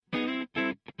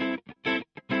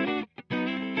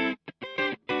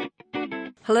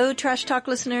Hello, Trash Talk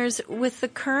listeners. With the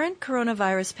current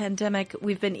coronavirus pandemic,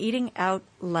 we've been eating out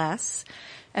less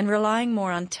and relying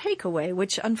more on takeaway,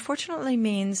 which unfortunately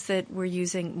means that we're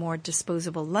using more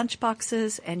disposable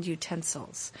lunchboxes and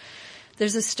utensils.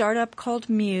 There's a startup called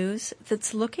Muse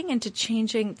that's looking into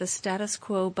changing the status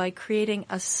quo by creating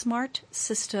a smart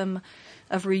system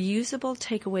of reusable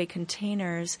takeaway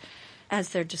containers as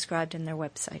they're described in their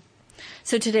website.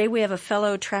 So today we have a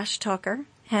fellow trash talker,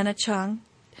 Hannah Chung,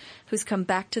 who's come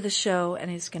back to the show and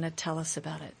is going to tell us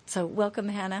about it. So welcome,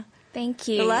 Hannah. Thank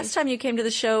you. The last time you came to the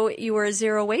show, you were a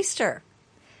zero waster.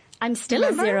 I'm still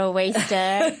a zero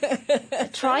waster,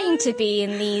 trying to be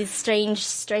in these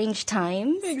strange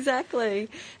times. Exactly.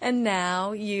 And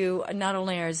now you not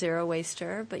only are a zero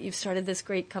waster, but you've started this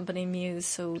great company, Muse.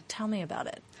 So tell me about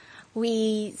it.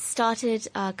 We started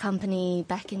our company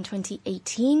back in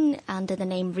 2018 under the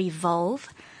name Revolve.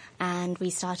 And we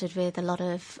started with a lot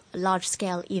of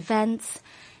large-scale events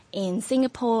in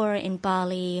Singapore, in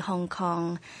Bali, Hong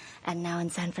Kong, and now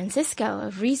in San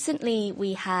Francisco. Recently,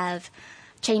 we have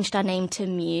changed our name to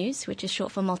Muse, which is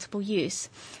short for multiple use.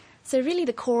 So really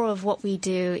the core of what we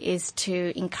do is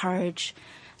to encourage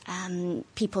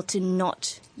people to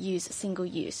not use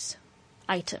single-use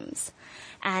items,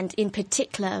 and in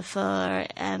particular for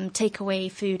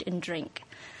takeaway food and drink.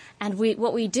 And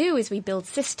what we do is we build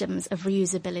systems of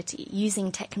reusability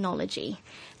using technology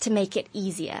to make it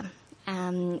easier.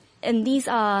 And these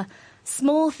are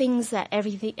small things that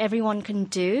everyone can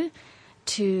do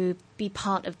to be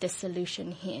part of this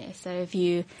solution here. So if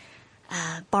you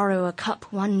borrow a cup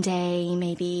one day,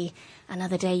 maybe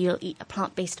another day you'll eat a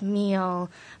plant-based meal.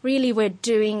 Really,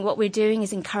 what we're doing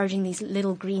is encouraging these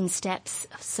little green steps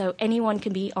so anyone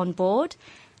can be on board,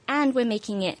 and we're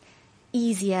making it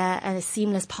easier and a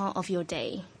seamless part of your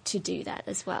day to do that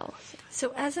as well.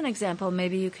 So as an example,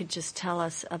 maybe you could just tell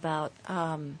us about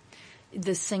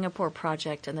the Singapore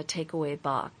project and the takeaway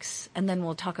box, and then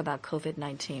we'll talk about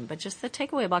COVID-19, but just the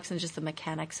takeaway box and just the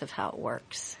mechanics of how it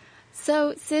works.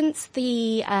 So since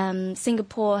the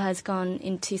Singapore has gone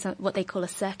into what they call a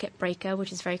circuit breaker,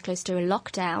 which is very close to a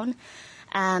lockdown,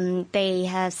 they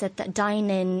have said that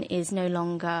dine-in is no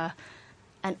longer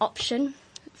an option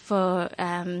for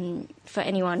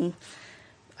anyone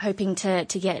hoping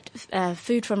to get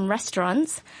food from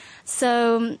restaurants.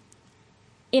 So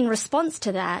in response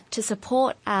to that, to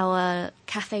support our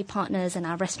cafe partners and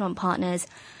our restaurant partners,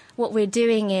 what we're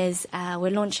doing is we're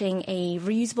launching a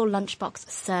reusable lunchbox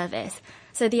service.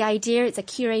 So the idea is a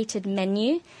curated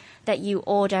menu that you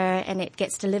order and it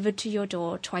gets delivered to your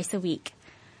door twice a week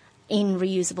in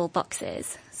reusable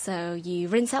boxes. So you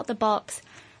rinse out the box.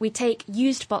 We take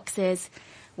used boxes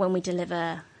when we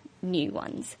deliver new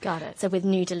ones. Got it. So with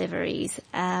new deliveries.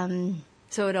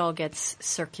 So it all gets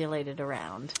circulated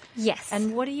around. Yes.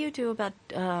 And what do you do about,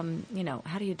 how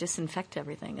do you disinfect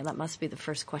everything? And that must be the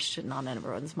first question on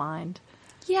everyone's mind.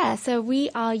 Yeah, so we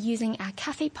are using our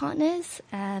cafe partners.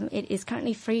 It is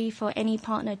currently free for any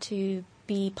partner to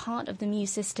be part of the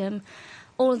Muse system.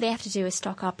 All they have to do is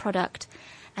stock our product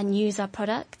and use our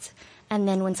product. And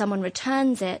then when someone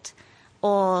returns it,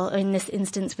 or in this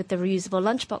instance with the reusable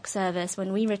lunchbox service,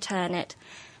 when we return it,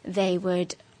 they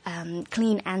would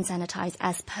clean and sanitize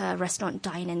as per restaurant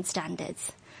dine-in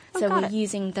standards. So we're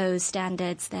using those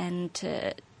standards then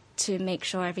to make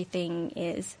sure everything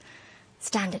is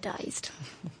standardized.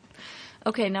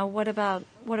 Okay, now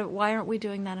why aren't we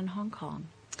doing that in Hong Kong?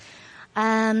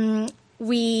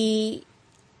 We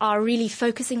are really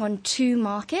focusing on two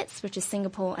markets, which is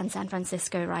Singapore and San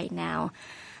Francisco right now.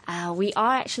 We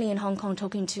are actually in Hong Kong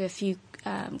talking to a few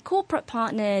corporate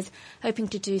partners, hoping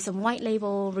to do some white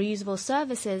label reusable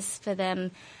services for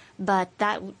them, but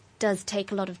that does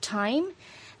take a lot of time.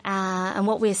 And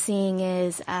what we're seeing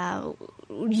is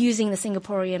using the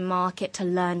Singaporean market to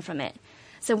learn from it.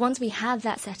 So once we have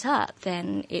that set up,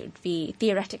 then it would be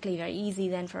theoretically very easy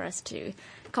then for us to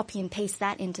copy and paste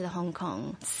that into the Hong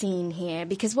Kong scene here.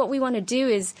 Because what we want to do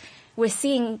is we're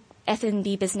seeing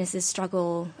F&B businesses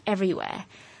struggle everywhere.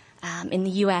 In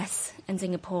the US and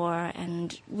Singapore,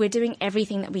 and we're doing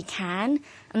everything that we can.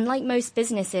 And like most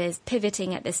businesses,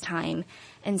 pivoting at this time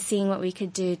and seeing what we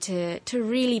could do to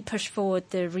really push forward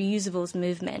the reusables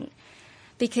movement.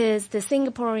 Because the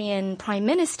Singaporean Prime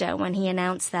Minister, when he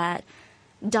announced that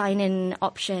dine-in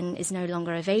option is no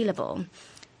longer available,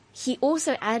 he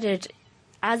also added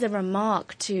as a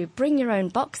remark to bring your own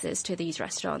boxes to these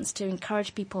restaurants to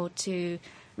encourage people to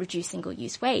reduce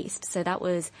single-use waste. So that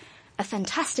was a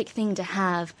fantastic thing to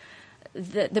have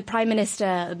the Prime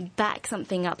Minister back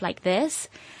something up like this.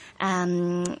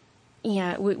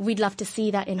 we'd love to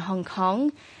see that in Hong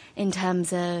Kong in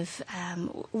terms of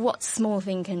what small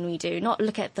thing can we do, not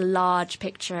look at the large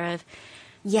picture of,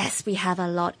 yes, we have a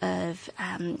lot of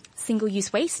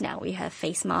single-use waste now. We have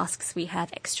face masks, we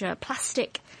have extra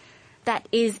plastic that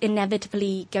is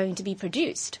inevitably going to be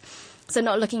produced. So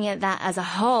not looking at that as a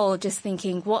whole, just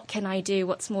thinking, what can I do?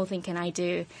 What small thing can I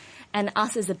do? And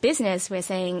us as a business, we're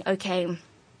saying, okay,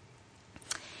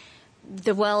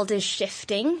 the world is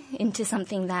shifting into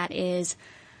something that is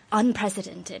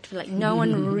unprecedented. Like no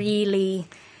one really...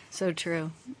 So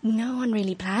true. No one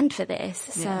really planned for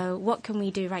this. Yeah. So what can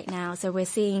we do right now? So we're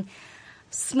seeing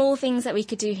small things that we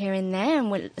could do here and there.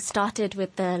 And we started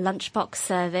with the lunchbox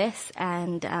service,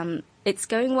 and it's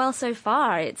going well so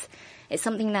far. It's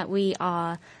something that we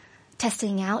are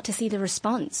testing out to see the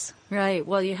response. Right.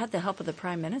 Well, you had the help of the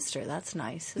Prime Minister. That's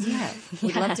nice, isn't it?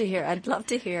 We'd love to hear. I'd love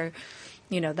to hear,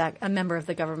 that a member of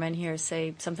the government here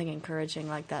say something encouraging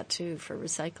like that too for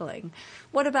recycling.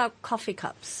 What about coffee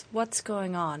cups? What's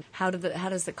going on? How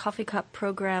does the coffee cup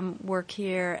program work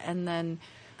here? And then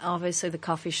obviously the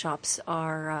coffee shops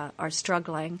are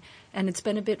struggling, and it's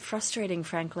been a bit frustrating,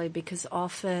 frankly, because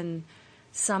often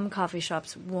some coffee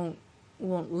shops won't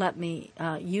let me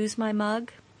use my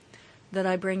mug that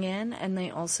I bring in, and they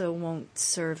also won't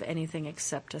serve anything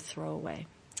except a throwaway.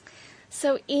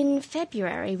 So in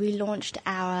February, we launched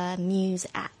our Muse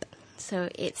app. So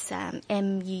it's muuse.io.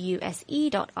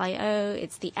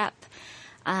 It's the app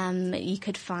you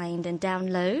could find and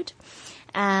download.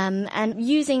 And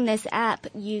using this app,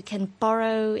 you can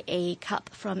borrow a cup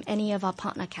from any of our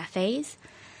partner cafes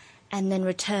and then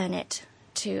return it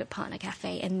to a partner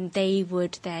cafe, and they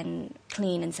would then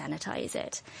clean and sanitize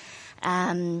it.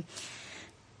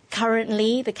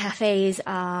 Currently, the cafes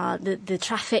are, the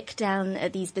traffic down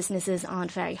at these businesses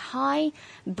aren't very high,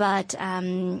 but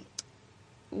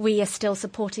we are still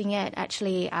supporting it.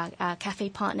 Actually, our cafe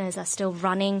partners are still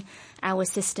running our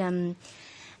system.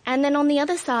 And then on the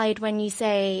other side, when you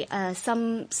say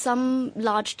some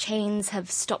large chains have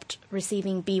stopped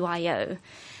receiving BYO,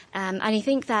 and I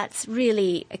think that's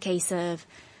really a case of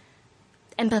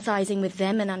empathizing with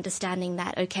them and understanding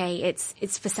that, okay,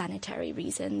 it's for sanitary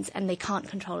reasons and they can't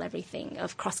control everything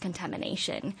of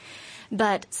cross-contamination.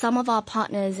 But some of our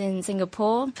partners in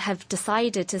Singapore have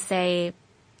decided to say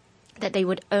that they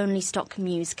would only stock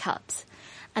Muse cups.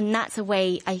 And that's a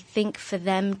way, I think, for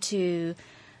them to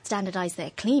standardize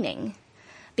their cleaning.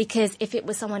 Because if it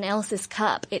was someone else's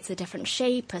cup, it's a different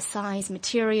shape, a size,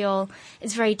 material.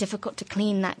 It's very difficult to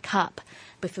clean that cup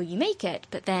before you make it.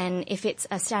 But then if it's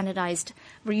a standardized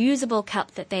reusable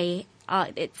cup that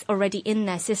it's already in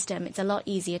their system, it's a lot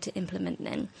easier to implement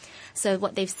then. So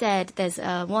what they've said, there's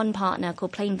one partner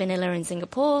called Plain Vanilla in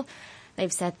Singapore.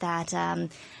 They've said that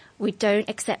we don't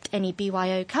accept any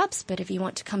BYO cups, but if you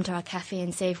want to come to our cafe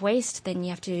and save waste, then you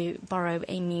have to borrow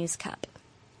a Muse cup.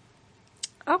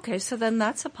 Okay, so then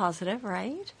that's a positive,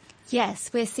 right? Yes,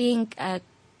 we're seeing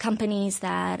companies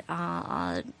that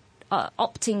are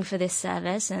opting for this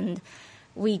service, and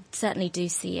we certainly do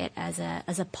see it as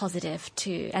a positive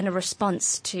and a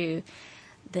response to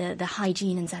the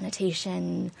hygiene and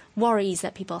sanitation worries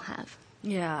that people have.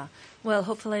 Yeah. Well,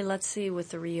 hopefully, let's see with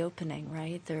the reopening,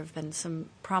 right? There have been some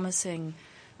promising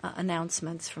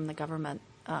announcements from the government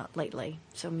lately,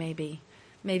 so maybe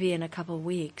in a couple of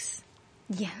weeks.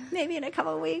 Yeah, maybe in a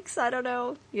couple of weeks. I don't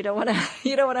know. You don't want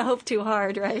to hope too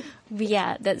hard, right?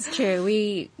 Yeah, that's true.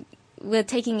 We're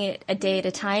taking it a day at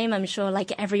a time. I'm sure,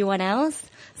 like everyone else.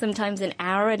 Sometimes an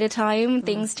hour at a time.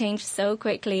 Things change so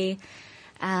quickly.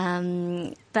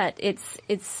 But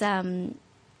it's something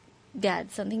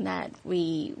that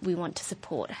we want to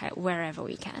support wherever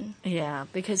we can. Yeah,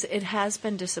 because it has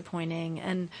been disappointing,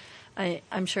 and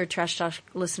I'm sure Trash Talk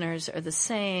listeners are the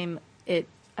same.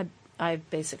 I've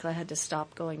basically had to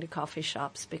stop going to coffee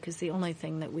shops because the only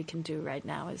thing that we can do right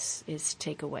now is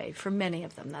takeaway. For many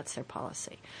of them, that's their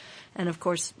policy. And of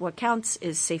course, what counts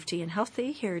is safety and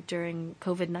healthy here during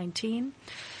COVID-19.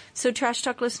 So Trash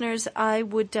Talk listeners, I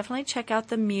would definitely check out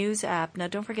the Muse app. Now,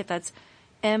 don't forget that's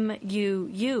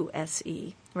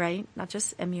MUUSE, right? Not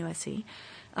just MUSE.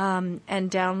 And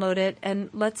download it. And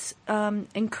let's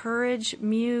encourage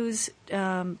Muse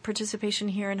participation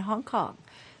here in Hong Kong.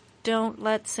 Don't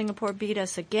let Singapore beat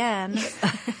us again.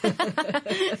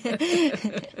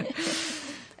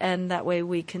 And that way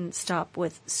we can stop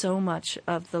with so much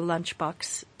of the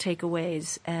lunchbox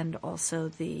takeaways and also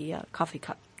the coffee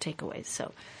cup takeaways.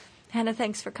 So, Hannah,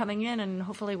 thanks for coming in, and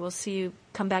hopefully we'll see you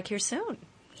come back here soon.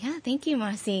 Yeah, thank you,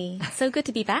 Marcy. So good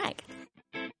to be back.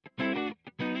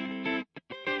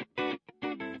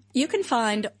 You can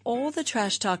find all the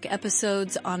Trash Talk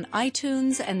episodes on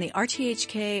iTunes and the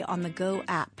RTHK On The Go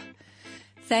app.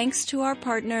 thanks to our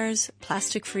partners,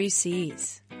 Plastic Free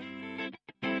Seas.